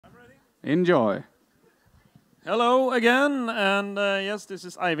Enjoy. Hello again, and yes, this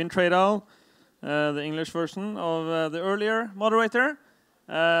is Eivind Tredal, the English version of the earlier moderator.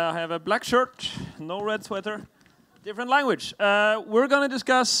 I have a black shirt, no red sweater, different language. We're going to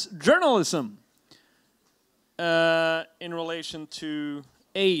discuss journalism in relation to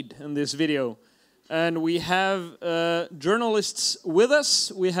aid in this video. And we have journalists with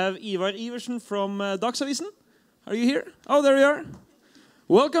us. We have Ivar Iversen from Dagsavisen. Are you here? Oh, there you are.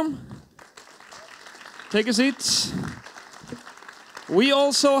 Welcome. Take a seat. We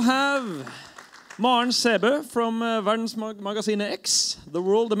also have MAren Sæbø from Verdensmagasinet X, the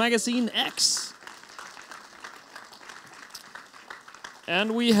world magazine X.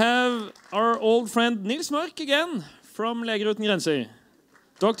 And we have our old friend Nils Mørk again from uten grenser,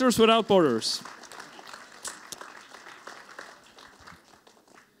 Doctors Without Borders.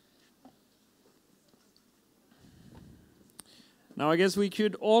 Now I guess we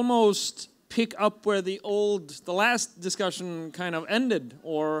could almost pick up where the last discussion kind of ended,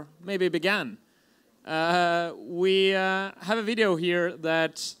 or maybe began. We have a video here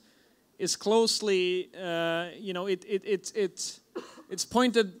that is closely, it's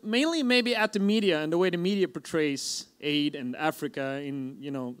pointed mainly maybe at the media and the way the media portrays aid and Africa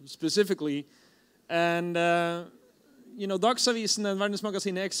specifically. And, Dagsavisen and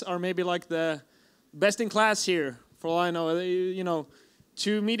Verdensmagasinet X are maybe like the best in class here, for all I know.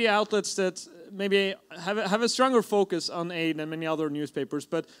 Two media outlets that maybe have a stronger focus on aid than many other newspapers.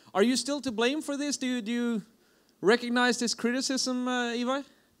 But are you still to blame for this? Do you recognize this criticism, Ivar?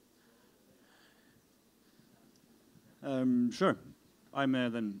 Sure. I'm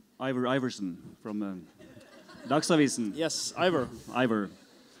then Ivar Iversen from Dagsavisen. Yes, Ivar. Ivar.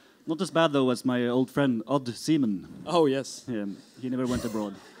 Not as bad, though, as my old friend Odd Seaman. Oh, yes. He never went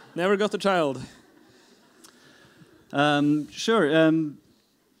abroad. Never got a child. Sure.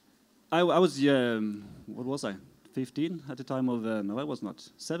 I was, what was I? 15 at the time of, no, I was not.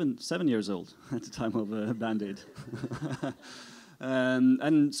 7 years old at the time of Band-Aid.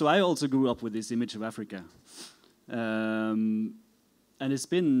 And so I also grew up with this image of Africa. And it's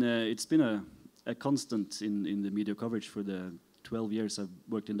been a constant in the media coverage for the 12 years I've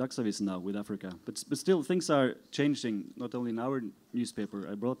worked in Dagsavisen now with Africa. But still, things are changing, not only in our newspaper.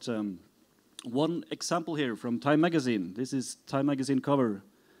 I brought one example here from Time Magazine. This is Time Magazine cover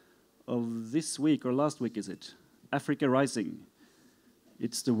of this week, or last week is it? Africa Rising.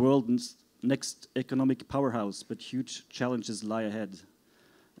 It's the world's next economic powerhouse, but huge challenges lie ahead.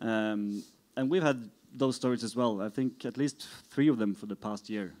 And we've had those stories as well. I think at least 3 of them for the past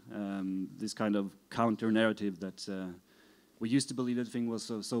year. This kind of counter-narrative that we used to believe everything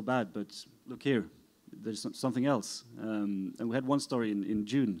was so bad, but look here, there's something else. And we had one story in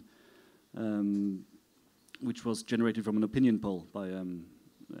June, which was generated from an opinion poll by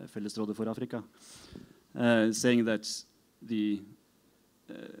Fellesrådet for Afrika, saying that the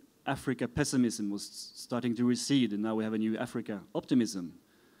Africa pessimism was starting to recede, and now we have a new Africa optimism.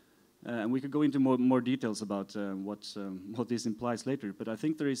 And we could go into more details about what this implies later. But I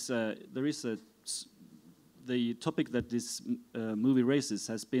think the topic that this movie raises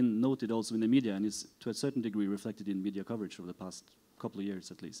has been noted also in the media, and is to a certain degree reflected in media coverage over the past couple of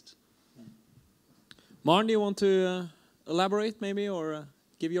years at least. MAren, do you want to elaborate maybe, or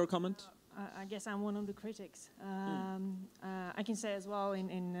give your comment? I guess I'm one of the critics. I can say as well,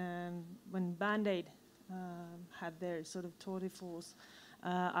 when Band-Aid had their sort of tour de force,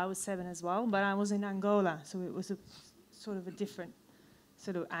 I was 7 as well, but I was in Angola, so it was a sort of a different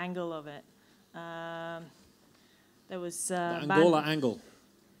sort of angle of it. There was the Angola angle.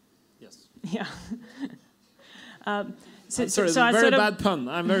 Yes. Yeah. Sorry, it's a very bad pun.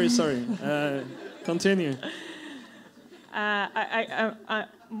 I'm very sorry. Continue. I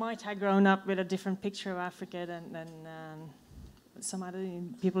might have grown up with a different picture of Africa than some other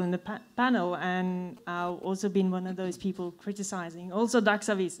people in the panel, and I've also been one of those people criticizing, also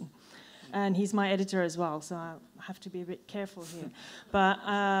Dagsavisen, and he's my editor as well, so I have to be a bit careful here. But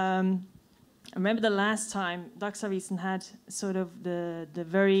I remember the last time Dagsavisen had sort of the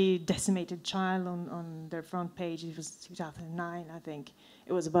very decimated child on their front page. It was 2009, I think.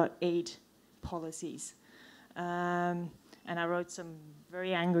 It was about aid policies. And I wrote some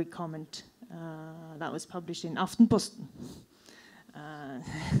very angry comment that was published in Aftenposten.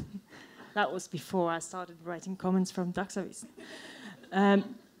 That was before I started writing comments from Dagsavisen. And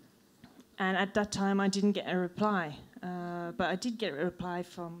at that time I didn't get a reply. But I did get a reply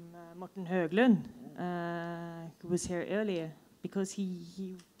from Morten Høglund, who was here earlier, because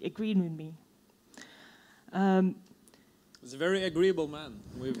he agreed with me. He's a very agreeable man.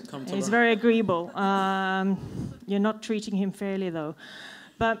 We've come to He's very agreeable. You're not treating him fairly, though.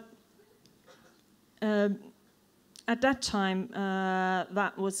 But At that time,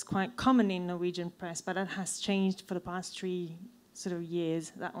 that was quite common in Norwegian press, but that has changed for the past 3 sort of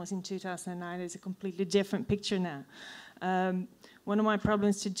years. That was in 2009. It's a completely different picture now. One of my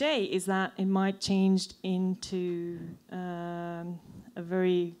problems today is that it might change into a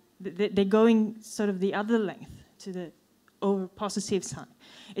very... They're going sort of the other length, to the over positive side.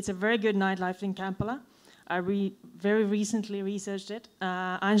 It's a very good nightlife in Kampala. I very recently researched it.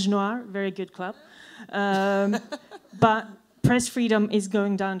 Ange Noir, very good club. But press freedom is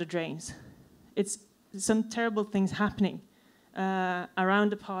going down the drains. It's some terrible things happening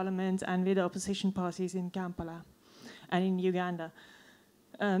around the parliament and with the opposition parties in Kampala and in Uganda.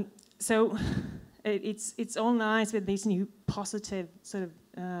 So it's all nice with this new positive sort of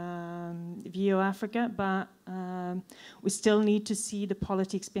view of Africa, but we still need to see the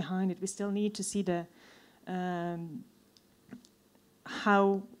politics behind it. We still need to see the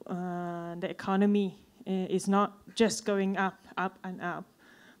how the economy is not just going up and up,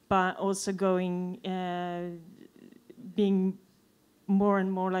 but also going being more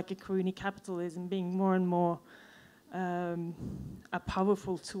and more like a crony capitalism, being more and more a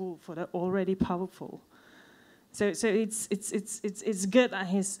powerful tool for the already powerful. So it's good that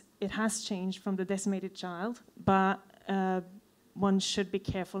it has changed from the decimated child, but one should be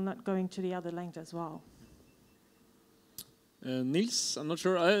careful not going to the other length as well. Nils, I'm not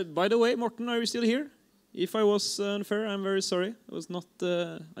sure. By the way, Morten, are you still here? If I was unfair, I'm very sorry. I was not.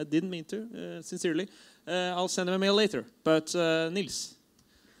 I didn't mean to. Sincerely, I'll send him a mail later. But Nils.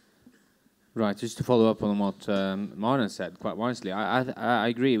 Right, just to follow up on what MAren said quite wisely, I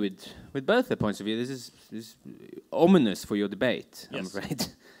agree with both their points of view. This is ominous for your debate, yes. I'm afraid,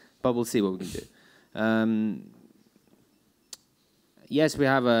 but we'll see what we can do. Yes, we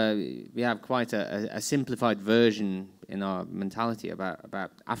have quite a simplified version in our mentality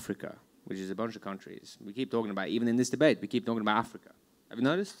about Africa, which is a bunch of countries. We keep talking about, even in this debate, we keep talking about Africa. Have you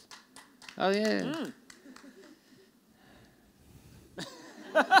noticed? Oh yeah.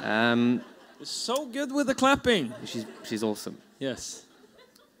 So good with the clapping. She's awesome. Yes.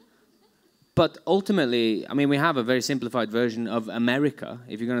 But ultimately, I mean, we have a very simplified version of America,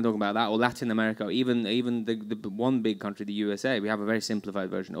 if you're going to talk about that, or Latin America, or even the one big country, the USA. We have a very simplified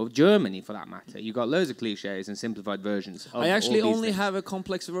version of Germany, for that matter. You've got loads of cliches and simplified versions. Of I actually all these only things. have a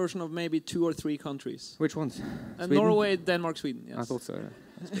complex version of maybe 2 or 3 countries. Which ones? Norway, Denmark, Sweden. Yes. I thought so.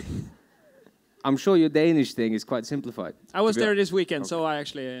 Yeah. I'm sure your Danish thing is quite simplified. I was there this weekend, so I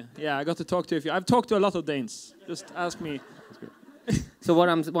actually, I got to talk to a few. I've talked to a lot of Danes. Just ask me. So what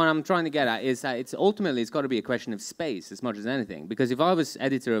I'm trying to get at is that it's got to be a question of space as much as anything. Because if I was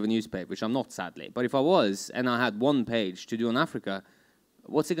editor of a newspaper, which I'm not sadly, but if I was and I had one page to do on Africa,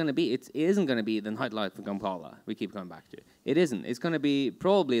 what's it going to be? It isn't going to be the nightlife in Kampala. We keep coming back to it. It isn't. It's going to be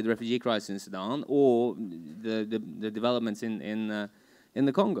probably the refugee crisis in Sudan or the developments in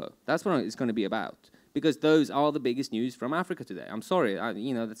the Congo. That's what it's going to be about, because those are the biggest news from Africa today. I'm sorry,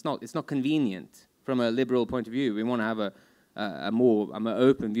 it's not convenient from a liberal point of view. We want to have a more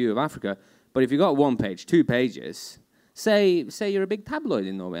open view of Africa. But if you got 1 page, 2 pages, say you're a big tabloid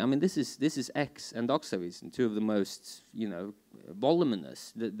in Norway. I mean, this is X and Dagsavisen, 2 of the most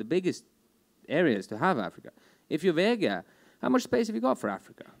voluminous, the biggest areas to have Africa. If you're VG, how much space have you got for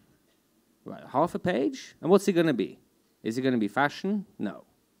Africa? Right, half a page, and what's it going to be? Is it going to be fashion? No.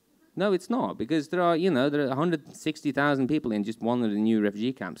 No, it's not, because there are 160,000 people in just one of the new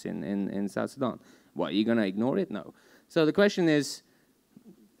refugee camps in South Sudan. What, are you going to ignore it? No. So the question is,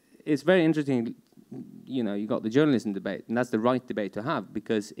 it's very interesting, you got the journalism debate, and that's the right debate to have,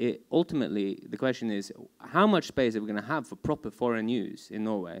 because ultimately the question is, how much space are we going to have for proper foreign news in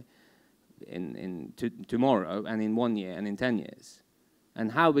Norway tomorrow and in 1 year and in 10 years?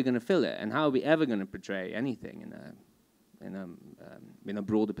 And how are we going to fill it? And how are we ever going to portray anything in a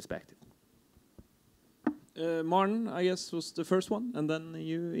broader perspective? Maren, I guess, was the first one, and then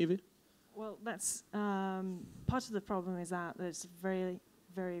you, Evie. Well, that's part of the problem is that there's very,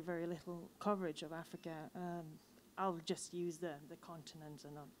 very, very little coverage of Africa. I'll just use the continent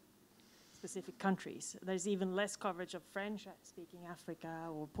and not specific countries. There's even less coverage of French-speaking Africa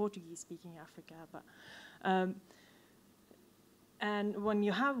or Portuguese-speaking Africa. But and when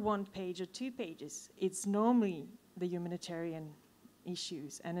you have 1 page or 2 pages, it's normally the humanitarian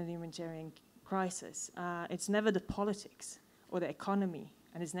issues and the humanitarian crisis. It's never the politics or the economy,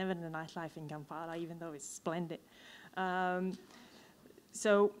 and it's never the nightlife in Kampala, even though it's splendid.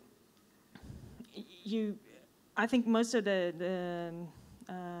 So I think most of the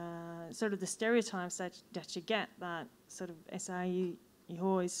sort of the stereotypes that you get, that sort of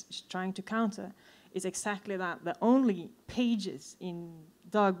SIEO is trying to counter, is exactly that. The only pages in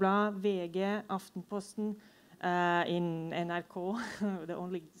Dagbladet, VG, Aftenposten, in NRK, the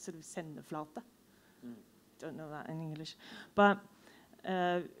only sort of sendeflate. Don't know that in English, but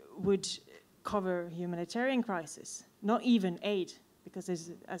would cover humanitarian crisis, not even aid, because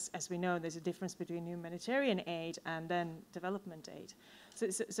there's, as we know, there's a difference between humanitarian aid and then development aid.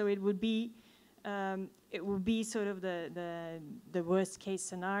 So it would be sort of the worst case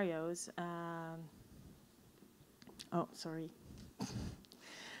scenarios.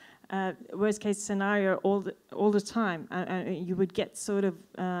 Worst case scenario all the time, and you would get sort of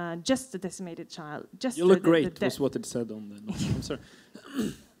just a decimated child. Just you look great was what it said on the note. I'm sorry.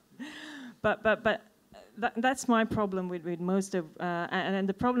 but that's my problem with most of, and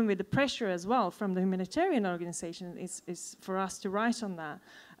the problem with the pressure as well from the humanitarian organization is for us to write on that.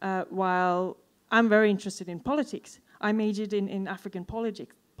 While I'm very interested in politics, I majored in African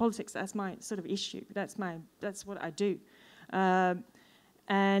politics. That's my sort of issue. That's what I do.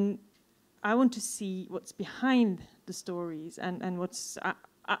 And I want to see what's behind the stories and what's.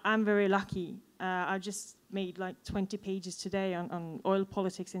 I'm very lucky. I just made like 20 pages today on oil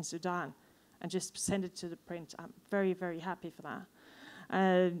politics in Sudan, and just send it to the print. I'm very, very happy for that.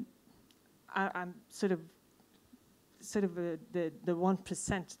 I'm sort of the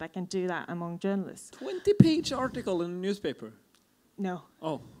 1% that can do that among journalists. 20-page article in a newspaper. No.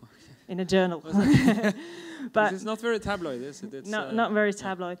 Oh. In a journal. But it's not very tabloid, is it? It's not very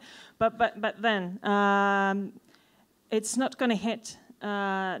tabloid. But then it's not going to hit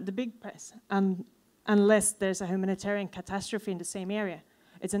the big press unless there's a humanitarian catastrophe in the same area.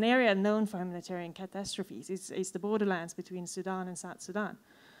 It's an area known for humanitarian catastrophes. It's the borderlands between Sudan and South Sudan.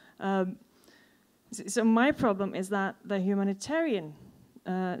 So my problem is that the humanitarian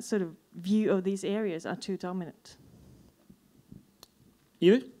sort of view of these areas are too dominant.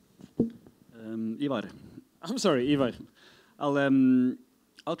 Ivar? Ivar. I'm sorry, Ivar.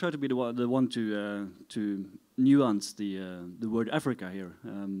 I'll try to be the one to nuance the word Africa here.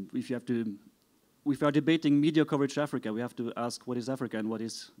 If we are debating media coverage of Africa, we have to ask what is Africa and what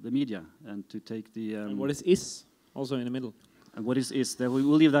is the media, and to take the and what is also in the middle. And what is we'll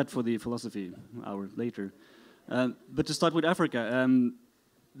leave that for the philosophy hour later. But to start with Africa,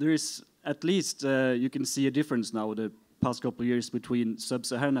 there is at least you can see a difference now the past couple of years between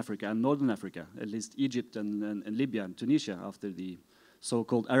sub-Saharan Africa and Northern Africa, at least Egypt and Libya and Tunisia after the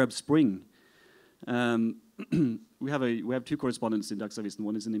so-called Arab Spring. We have two correspondents in Dagsavisen.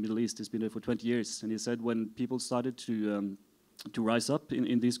 One is in the Middle East. He's been there for 20 years, and he said when people started to rise up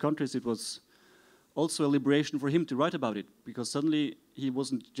in these countries, it was also a liberation for him to write about it, because suddenly he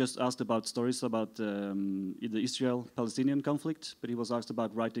wasn't just asked about stories about the Israel-Palestinian conflict, but he was asked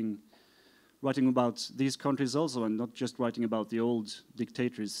about writing about these countries also, and not just writing about the old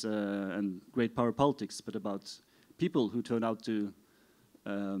dictators and great power politics, but about people who turn out to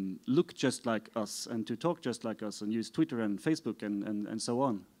look just like us and to talk just like us and use Twitter and Facebook and so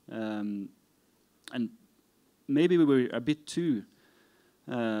on. And maybe we were a bit too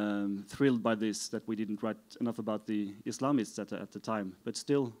thrilled by this, that we didn't write enough about the Islamists at the time. But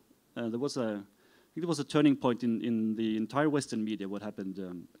still, I think there was a turning point in the entire Western media, what happened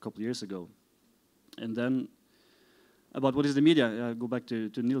a couple of years ago. And then, about what is the media, I go back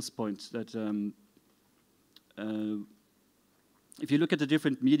to Nils' point, that if you look at the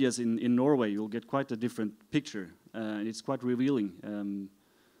different medias in Norway, you'll get quite a different picture. And it's quite revealing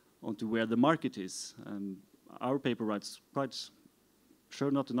onto where the market is. Our paper writes quite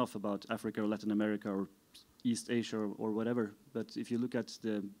sure not enough about Africa or Latin America or East Asia or whatever. But if you look at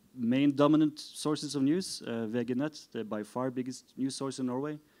the main dominant sources of news, VG-net, the by far biggest news source in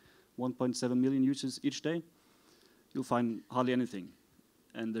Norway, 1.7 million users each day, you'll find hardly anything.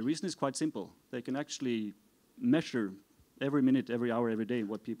 And the reason is quite simple. They can actually measure every minute, every hour, every day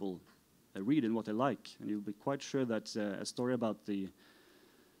what people read and what they like. And you'll be quite sure that a story about the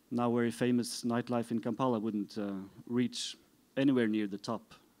now very famous nightlife in Kampala wouldn't reach anywhere near the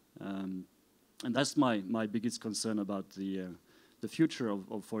top. And that's my biggest concern about the future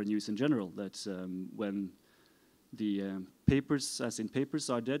of foreign news in general, that when the papers, as in papers,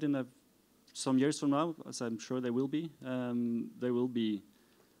 are dead in some years from now, as I'm sure there will be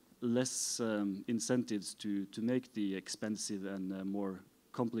less incentives to make the expensive and more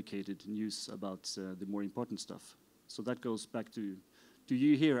complicated news about the more important stuff. So that goes back to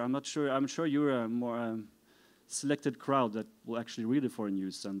you here. I'm sure you're a more selected crowd that will actually read the foreign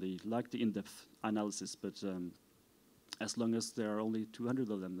news and they like the in-depth analysis, but as long as there are only 200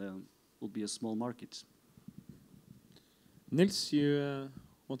 of them, there will be a small market. Nils, you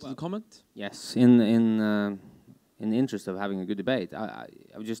wanted to comment? Yes, in the interest of having a good debate, I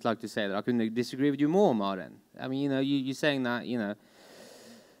would just like to say that I couldn't disagree with you more, MAren. I mean, you're saying that,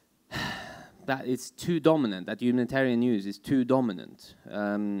 that it's too dominant, that humanitarian news is too dominant.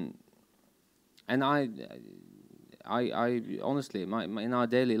 And I honestly, in our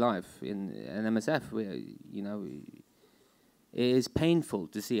daily life in MSF, it is painful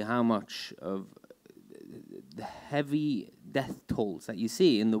to see how much of the heavy death tolls that you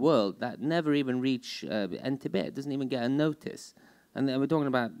see in the world that never even reach Ndbele. It doesn't even get a notice. And then we're talking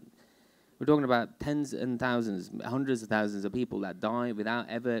about tens and thousands, hundreds of thousands of people that die without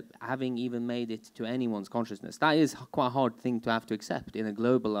ever having even made it to anyone's consciousness. That is quite a hard thing to have to accept in a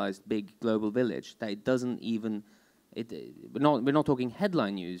globalized, big global village. That it doesn't even. We're not talking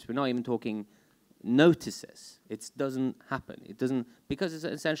headline news. We're not even talking notices. It doesn't happen. It doesn't, because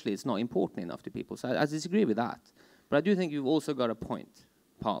essentially it's not important enough to people. So I disagree with that. But I do think you've also got a point,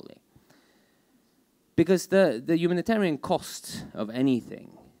 partly. Because the humanitarian cost of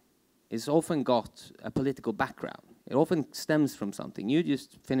anything is often got a political background. It often stems from something. You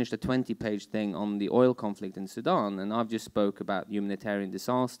just finished a 20-page thing on the oil conflict in Sudan, and I've just spoke about humanitarian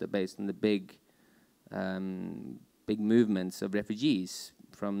disaster based on the big movements of refugees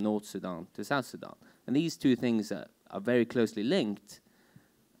from North Sudan to South Sudan. And these two things are very closely linked.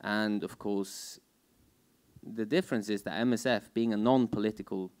 And of course, the difference is that MSF, being a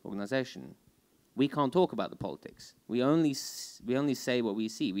non-political organization, we can't talk about the politics. We only say what we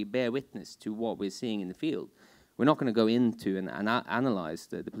see. We bear witness to what we're seeing in the field. We're not going to go into and analyze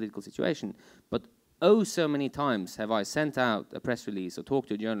the political situation. But oh, so many times have I sent out a press release or talked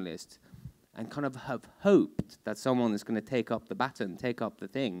to a journalist and kind of have hoped that someone is going to take up the baton, take up the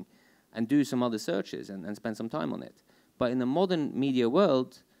thing, and do some other searches and spend some time on it. But in the modern media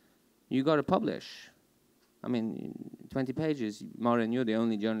world, you got to publish. I mean, 20 pages, MAren, you're the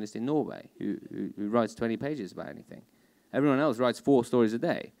only journalist in Norway who writes 20 pages about anything. Everyone else writes 4 stories a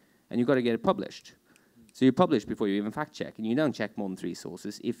day, and you've got to get it published. So you publish before you even fact check, and you don't check more than 3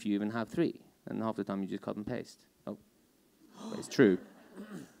 sources if you even have 3. And half the time you just cut and paste. Oh, but it's true.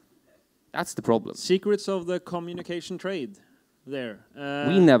 That's the problem. Secrets of the communication trade there.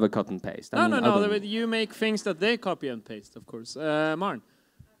 We never cut and paste. No. You make things that they copy and paste, of course. MAren,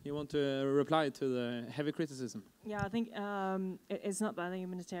 you want to reply to the heavy criticism? Yeah, I think it's not that the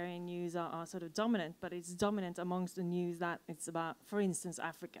humanitarian news are sort of dominant, but it's dominant amongst the news that it's about, for instance,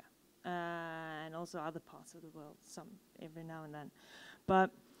 Africa and also other parts of the world, some every now and then.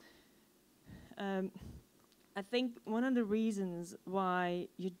 But I think one of the reasons why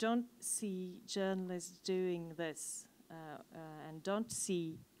you don't see journalists doing this and don't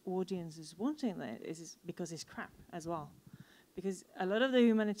see audiences wanting that is because it's crap as well. Because a lot of the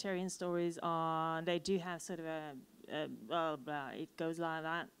humanitarian stories they do have sort of it goes like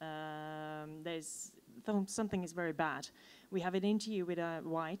that. There's something is very bad. We have an interview with a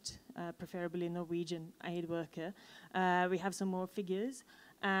white, preferably Norwegian aid worker. We have some more figures.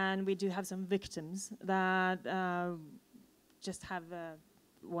 And we do have some victims that just have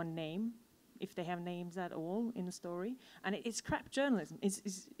one name, if they have names at all in the story. And it's crap journalism.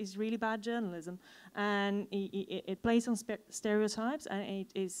 It's really bad journalism. And it plays on stereotypes, and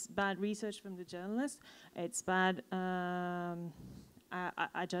it is bad research from the journalist. It's bad, I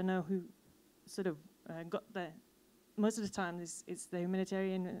don't know who sort of got the... Most of the time, it's the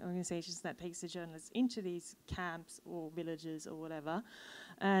humanitarian organizations that takes the journalists into these camps or villages or whatever,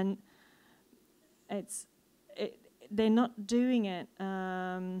 and they're not doing it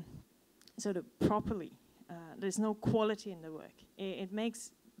sort of properly. There's no quality in the work. It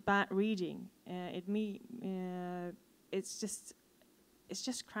makes bad reading. It's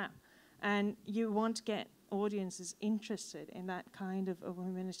just crap, and you won't get audiences interested in that kind of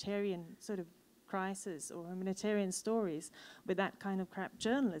humanitarian sort of crisis or humanitarian stories with that kind of crap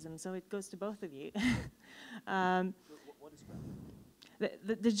journalism. So it goes to both of you. What is crap?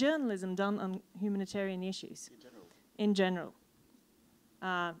 The journalism done on humanitarian issues. In general.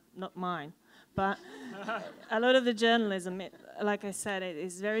 Not mine. But a lot of the journalism, like I said, it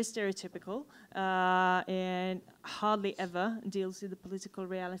is very stereotypical and hardly ever deals with the political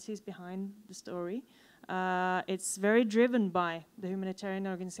realities behind the story. It's very driven by the humanitarian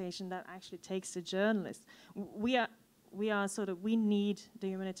organization that actually takes the journalist. We need the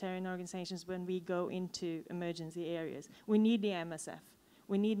humanitarian organizations when we go into emergency areas. We need the MSF.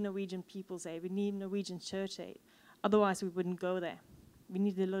 We need Norwegian People's Aid. We need Norwegian Church Aid. Otherwise, we wouldn't go there. We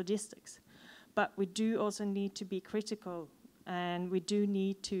need the logistics. But we do also need to be critical, and we do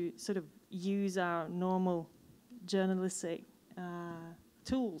need to sort of use our normal journalistic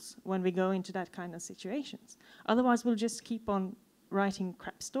tools when we go into that kind of situations. Otherwise, we'll just keep on writing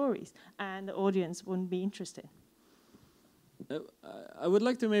crap stories, and the audience wouldn't be interested. I would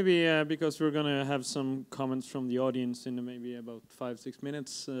like to maybe, because we're going to have some comments from the audience in maybe about 5-6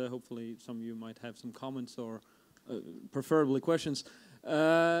 minutes. Hopefully some of you might have some comments or preferably questions.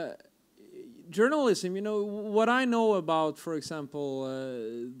 Journalism, you know, what I know about, for example,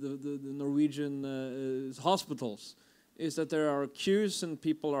 the Norwegian hospitals is that there are queues and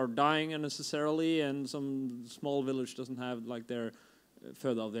people are dying unnecessarily, and some small village doesn't have like their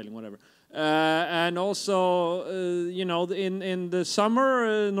fødeavdeling, whatever. And also, you know, in the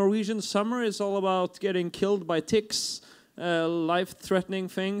summer, Norwegian summer is all about getting killed by ticks, life-threatening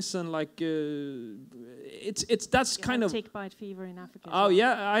things, and like that's kind of tick bite fever in Africa. Oh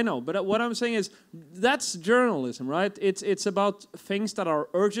yeah, I know. But what I'm saying is that's journalism, right? It's about things that are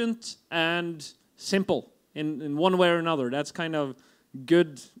urgent and simple in one way or another. That's kind of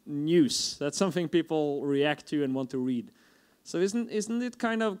good news. That's something people react to and want to read. So isn't it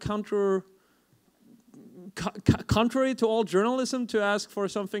kind of contrary to all journalism to ask for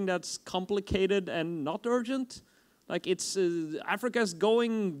something that's complicated and not urgent? Like it's Africa's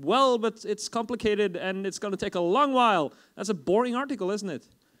going well, but it's complicated and it's going to take a long while. That's a boring article, isn't it?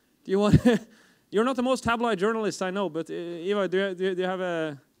 Do you want? You're not the most tabloid journalist I know, but Ivar, do you have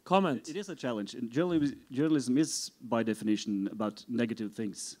a comment? It is a challenge. And journalism is, by definition, about negative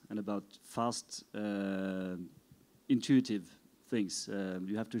things and about fast, intuitive things.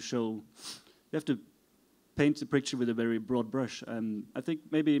 You have to paint the picture with a very broad brush. I think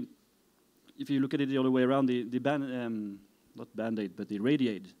maybe if you look at it the other way around, not Band-Aid, but the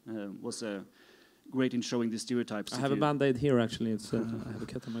Radiaid was great in showing the stereotypes. I have a Band-Aid here, actually. It's I have a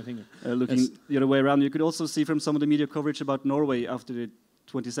cut on my finger. Looking the other way around, you could also see from some of the media coverage about Norway after the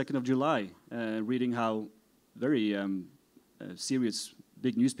 22nd of July, reading how very serious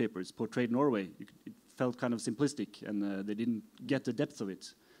big newspapers portrayed Norway. It felt kind of simplistic, and they didn't get the depth of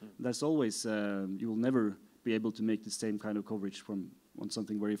it. That's always, you will never be able to make the same kind of coverage on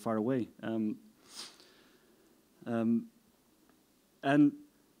something very far away. And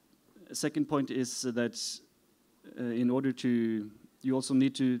a second point is that in order to, you also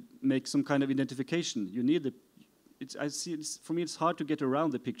need to make some kind of identification. You need for me, it's hard to get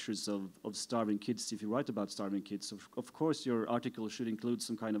around the pictures of starving kids if you write about starving kids. Of course, your article should include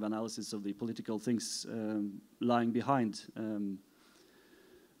some kind of analysis of the political things lying behind.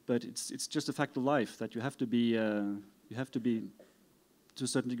 But it's just a fact of life that you have to be to a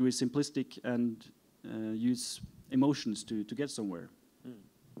certain degree simplistic and use emotions to get somewhere.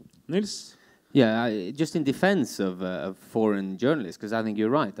 Nils? Yeah, just in defense of foreign journalists, because I think you're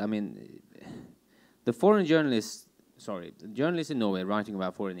right. I mean, the journalists in Norway writing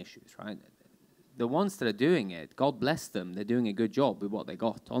about foreign issues, right? The ones that are doing it, God bless them, they're doing a good job with what they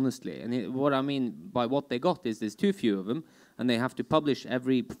got, honestly. And what I mean by what they got is there's too few of them, and they have to publish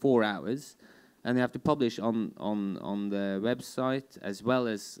every 4 hours, and they have to publish on the website as well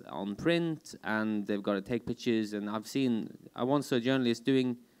as on print, and they've got to take pictures. And I once saw a journalist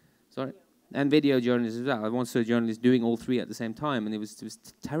doing, and video journalists as well. I once saw a journalist doing all three at the same time, and it was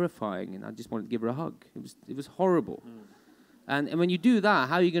terrifying, and I just wanted to give her a hug. It was horrible. And when you do that,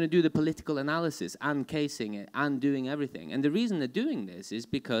 how are you going to do the political analysis and casing it and doing everything? And the reason they're doing this is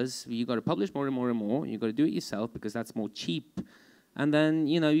because you've got to publish more and more and more. You've got to do it yourself because that's more cheap. And then,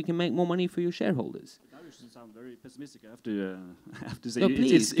 you know, you can make more money for your shareholders. Now you sound very pessimistic. I have to say. No,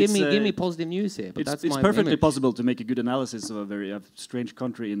 please, give me positive news here. But it's perfectly possible to make a good analysis of a very strange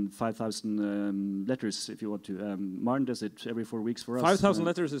country in 5,000 letters, if you want to. MAren does it every 4 weeks for us. 5,000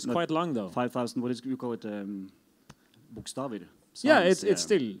 letters is quite long, though. 5,000. What is you call it? Bokstaver. Yeah, it's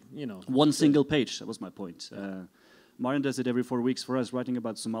still, you know. One single page. That was my point. MAren does it every 4 weeks for us, writing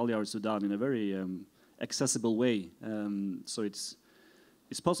about Somalia or Sudan in a very accessible way. So it's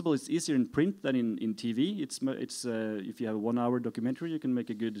possible. It's easier in print than in TV. It's if you have a 1 hour documentary, you can make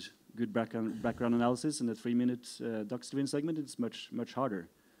a good background analysis. In a 3-minute Dagsavisen segment, it's much harder,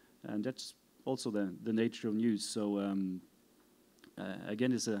 and that's also the nature of news. So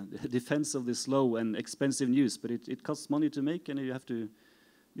again, it's a defense of the slow and expensive news, but it costs money to make, and you have to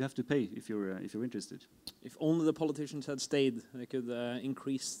pay if you're interested. If only the politicians had stayed, they could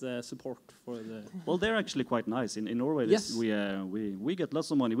increase the support for the. Well, they're actually quite nice in Norway. Yes. We get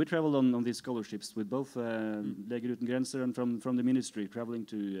lots of money. We travel on these scholarships with both uten grenser and from the ministry, traveling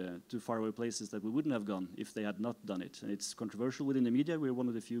to faraway places that we wouldn't have gone if they had not done it. And it's controversial within the media. We're one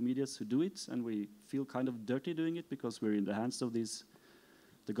of the few medias who do it, and we feel kind of dirty doing it because we're in the hands of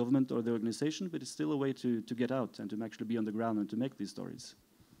the government or the organization. But it's still a way to get out and to actually be on the ground and to make these stories.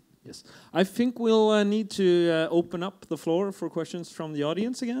 Yes, I think we'll need to open up the floor for questions from the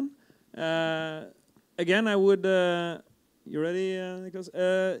audience again. Again, I would. You ready, Niklas?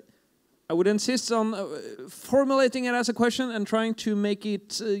 I would insist on formulating it as a question and trying to make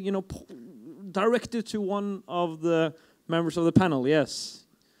it, directed to one of the members of the panel. Yes.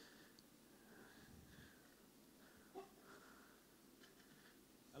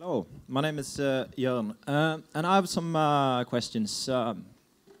 Hello, my name is Jørn, and I have some questions.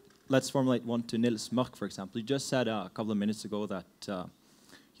 Let's formulate one to Nils Mørk, for example. You just said a couple of minutes ago that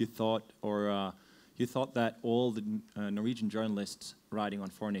you thought that all the Norwegian journalists writing on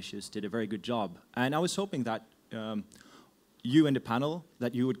foreign issues did a very good job, and I was hoping that you in the panel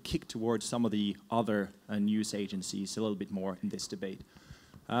that you would kick towards some of the other news agencies a little bit more in this debate.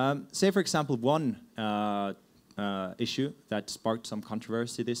 Say, for example, one issue that sparked some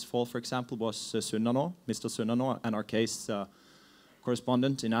controversy this fall, for example, was Sunnanå, Mr. Sunnanå, NRK's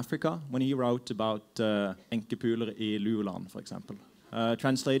correspondent in Africa, when he wrote about enkepuler i Luoland, for example.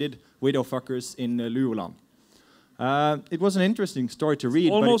 Translated, widow fuckers in Luoland. It was an interesting story to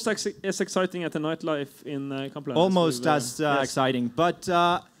read. Almost as exciting as the nightlife in Kampland. Almost as exciting. But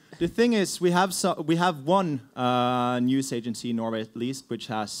the thing is, we have one news agency in Norway, at least, which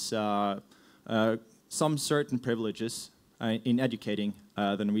has some certain privileges in educating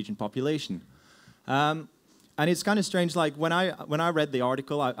the Norwegian population. And it's kind of strange, like when I read the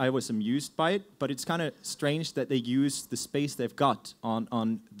article, I was amused by it, but it's kind of strange that they use the space they've got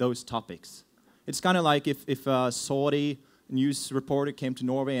on those topics. It's kind of like if a Saudi news reporter came to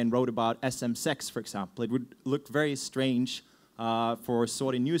Norway and wrote about SM sex, for example. It would look very strange for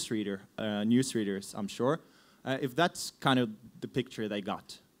Saudi newsreaders, I'm sure, if that's kind of the picture they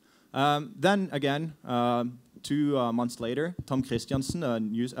got. Then again, 2 months later, Tom Christiansen,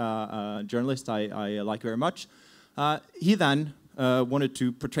 a journalist I like very much, he then wanted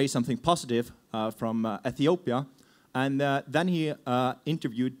to portray something positive from Ethiopia, and then he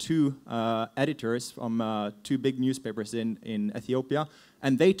interviewed 2 editors from 2 big newspapers in Ethiopia,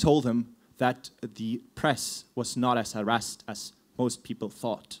 and they told him that the press was not as harassed as most people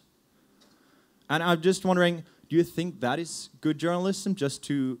thought. And I'm just wondering, do you think that is good journalism, just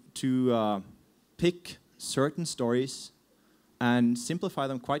to pick certain stories and simplify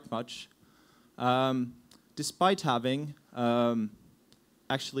them quite much, despite having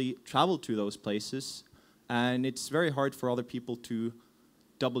actually traveled to those places, and it's very hard for other people to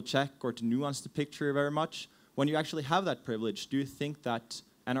double check or to nuance the picture very much. When you actually have that privilege, do you think that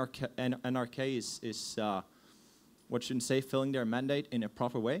NRK is what should I say, filling their mandate in a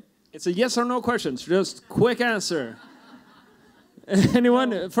proper way? It's a yes or no question, just quick answer.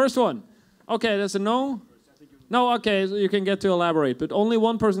 Anyone? First one. Okay, that's a no. No, okay, so you can get to elaborate, but only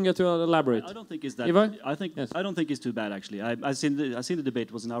one person get to elaborate. I don't think it's that. Ivar? Yes. I don't think it's too bad actually. I seen the debate.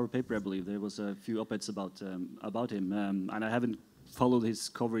 It was in our paper, I believe. There was a few op-eds about him, and I haven't followed his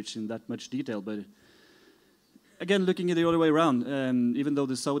coverage in that much detail. But again, looking at the other way around, even though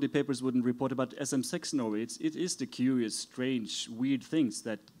the Saudi papers wouldn't report about SM6 in Norway, it is the curious, strange, weird things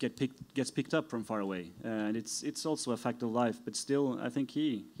that gets picked up from far away, and it's also a fact of life. But still, I think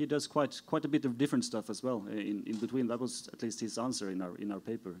he does quite a bit of different stuff as well in between. That was at least his answer in our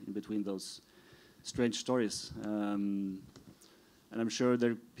paper, in between those strange stories. And I'm sure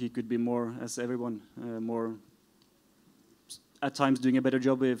he could be more, as everyone, more at times doing a better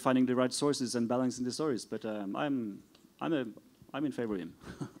job of finding the right sources and balancing the stories, but I'm in favor of him.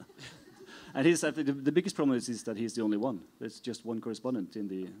 And the biggest problem is that he's the only one. There's just one correspondent in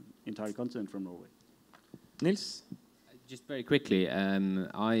the entire continent from Norway. Nils? Just very quickly,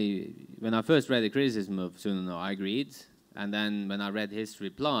 when I first read the criticism of Sunnanå, I agreed, and then when I read his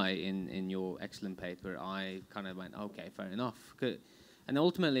reply in your excellent paper, I kind of went, okay, fair enough. And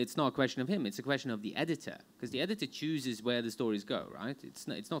ultimately, it's not a question of him; it's a question of the editor, because the editor chooses where the stories go, right? It's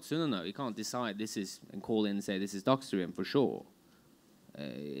not Sunnanå. He can't decide this is and call in and say this is Dagsavisen for sure.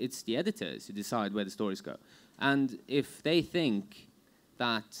 It's the editors who decide where the stories go. And if they think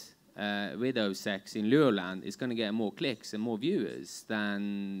that widow sex in Luoland is going to get more clicks and more viewers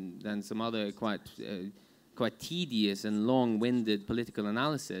than some other quite tedious and long-winded political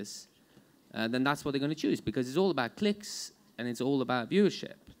analysis, then that's what they're going to choose, because it's all about clicks. And it's all about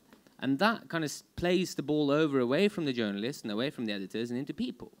viewership. And that kind of plays the ball away from the journalists and away from the editors and into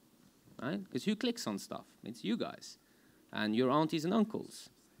people, right? Because who clicks on stuff? It's you guys and your aunties and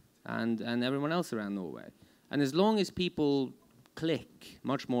uncles and everyone else around Norway. And as long as people click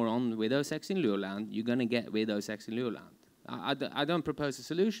much more on widow sex in Luoland, you're going to get widow sex in Luoland. I don't propose a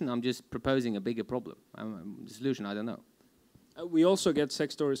solution. I'm just proposing a bigger problem. The solution, I don't know. We also get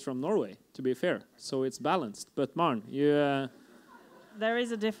sex stories from Norway, to be fair, so it's balanced. But Maren, you... There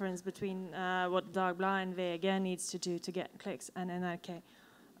is a difference between what Dagbladet and VG needs to do to get clicks and NRK.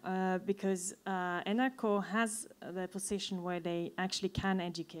 because NRK has the position where they actually can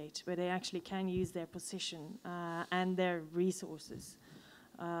educate, where they actually can use their position and their resources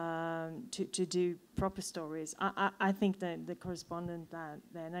to do proper stories. I think that the correspondent that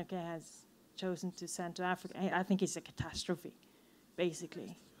the NRK has chosen to send to Africa, I think it's a catastrophe,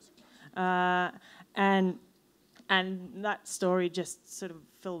 basically. And that story just sort of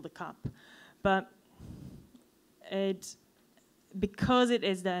filled the cup. But because it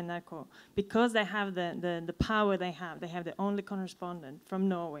is the NRK, because they have the power they have the only correspondent from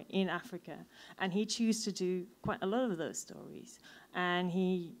Norway in Africa, and he chooses to do quite a lot of those stories. And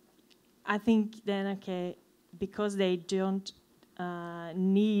I think the NRK, because they don't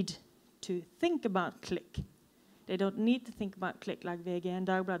need to think about click, they don't need to think about click like VG and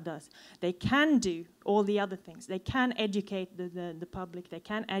Dagbladet does. They can do all the other things. They can educate the public. They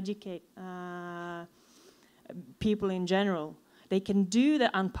can educate people in general. They can do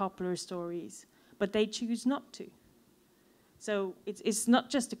the unpopular stories, but they choose not to. So it's not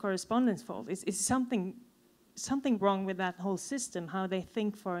just the correspondent's fault. It's something wrong with that whole system, how they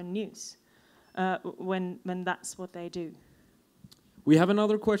think foreign news, when that's what they do. We have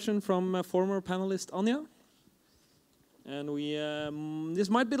another question from former panelist Anja. And this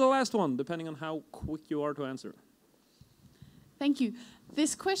might be the last one, depending on how quick you are to answer. Thank you.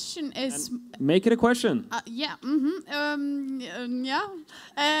 This question is... And make it a question. Yeah.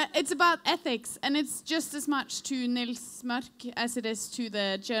 It's about ethics, and it's just as much to Nils Mørk as it is to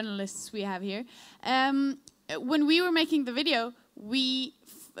the journalists we have here. When we were making the video, we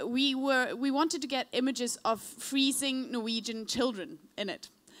wanted to get images of freezing Norwegian children in it,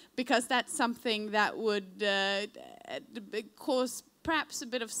 because that's something that would cause perhaps a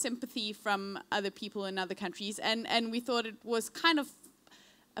bit of sympathy from other people in other countries, and we thought it was kind of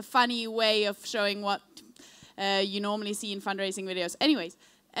a funny way of showing what you normally see in fundraising videos. Anyways,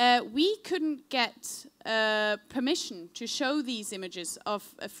 we couldn't get permission to show these images of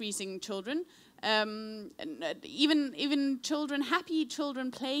freezing children. Even children, happy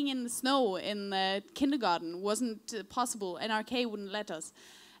children playing in the snow in the kindergarten wasn't possible. NRK wouldn't let us.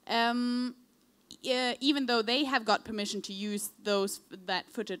 Even though they have got permission to use that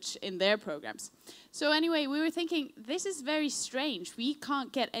footage in their programs. So anyway, we were thinking, this is very strange. We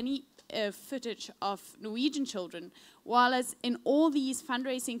can't get any footage of Norwegian children, while as in all these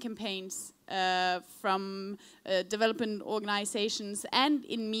fundraising campaigns from development organizations and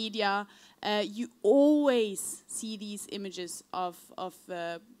in media, you always see these images of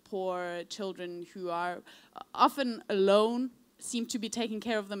poor children who are often alone, seem to be taking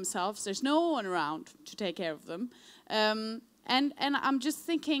care of themselves. There's no one around to take care of them. And I'm just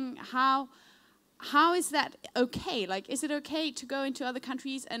thinking, how is that okay? Like, is it okay to go into other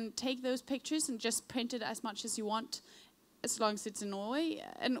countries and take those pictures and just print it as much as you want, as long as it's in Norway?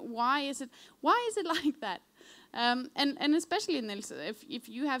 And why is it like that? And especially, Nils, if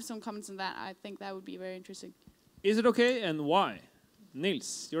you have some comments on that, I think that would be very interesting. Is it okay, and why?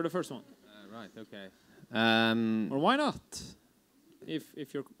 Nils, you're the first one. Right, okay. Or why not?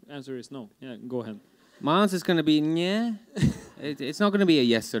 If your answer is no, yeah, go ahead. My answer is going to be yeah. It's not going to be a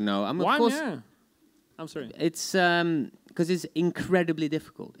yes or no. Why yeah? I'm sorry. It's because it's incredibly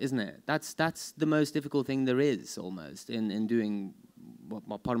difficult, isn't it? That's the most difficult thing there is, almost, in doing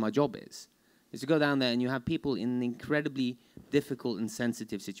what part of my job is to go down there and you have people in an incredibly difficult and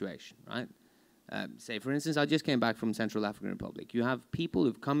sensitive situation, right? Say, for instance, I just came back from Central African Republic. You have people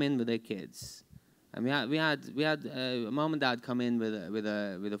who've come in with their kids. And we had a mom and dad come in with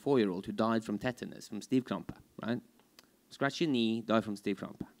a 4-year-old who died from tetanus, from stivkrampe, right? Scratch your knee, died from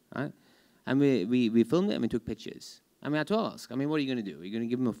stivkrampe, right? And we filmed it and we took pictures. And we had to ask, I mean, what are you going to do? Are you going to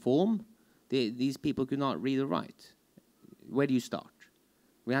give them a form? These people could not read or write. Where do you start?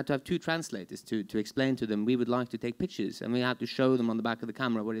 We had to have 2 translators to explain to them we would like to take pictures, and we had to show them on the back of the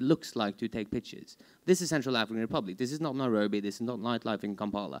camera what it looks like to take pictures. This is Central African Republic. This is not Nairobi. This is not nightlife in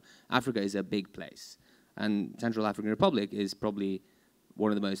Kampala. Africa is a big place, and Central African Republic is probably one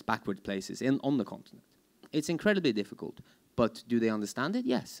of the most backward places on the continent. It's incredibly difficult, but do they understand it?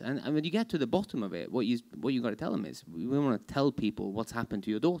 Yes. And when you get to the bottom of it, what you got to tell them is, we want to tell people what's happened to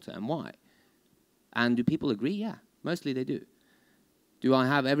your daughter and why. And do people agree? Yeah, mostly they do. Do I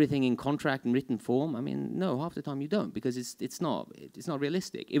have everything in contract and written form? I mean, no, half the time you don't, because it's not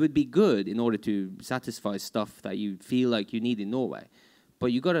realistic. It would be good in order to satisfy stuff that you feel like you need in Norway,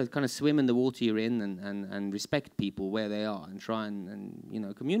 but you got to kind of swim in the water you're in and respect people where they are and try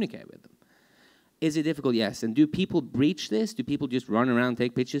and communicate with them. Is it difficult? Yes. And do people breach this? Do people just run around,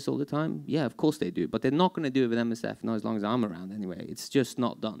 take pictures all the time? Yeah, of course they do. But they're not going to do it with MSF, not as long as I'm around anyway. It's just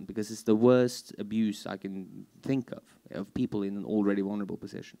not done, because it's the worst abuse I can think of people in an already vulnerable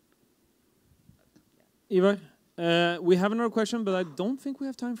position. Ivar, we have another question, but I don't think we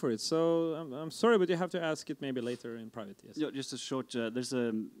have time for it. So I'm sorry, but you have to ask it maybe later in private. Yes. Yeah, just a short.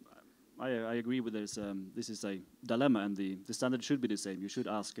 I agree with this. This is a dilemma, and the standard should be the same. You should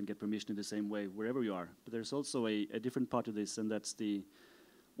ask and get permission in the same way wherever you are. But there's also a different part of this, and that's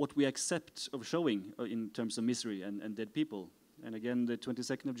what we accept of showing in terms of misery and dead people. And again, the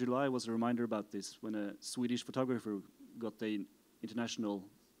 22nd of July was a reminder about this, when a Swedish photographer got the international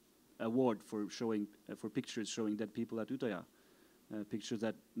award for showing for pictures showing dead people at Utøya, pictures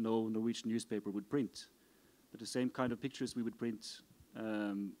that no Norwegian newspaper would print. But the same kind of pictures we would print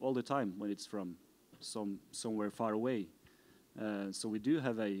all the time when it's from somewhere far away. So we do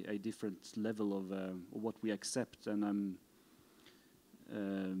have a different level of what we accept, and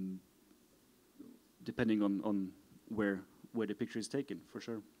depending on where the picture is taken, for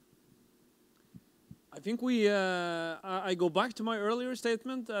sure. I think I go back to my earlier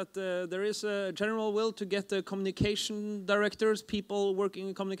statement that there is a general will to get the communication directors, people working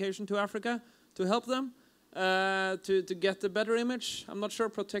in communication to Africa, to help them. To get a better image. I'm not sure,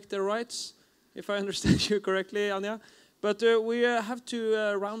 protect their rights, if I understand you correctly, Anja. But we have to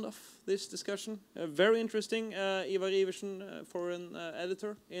round off this discussion. Very interesting. Ivar Iversen, foreign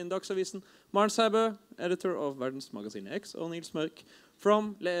editor in Dagsavisen. MAren Sæbø, editor of Verdensmagasinet X. And Nils Mørk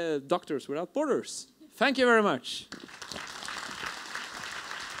from Doctors Without Borders. Thank you very much.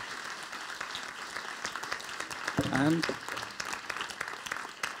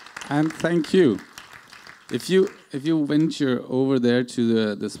 And thank you. If you venture over there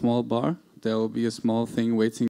to the small bar, there will be a small thing waiting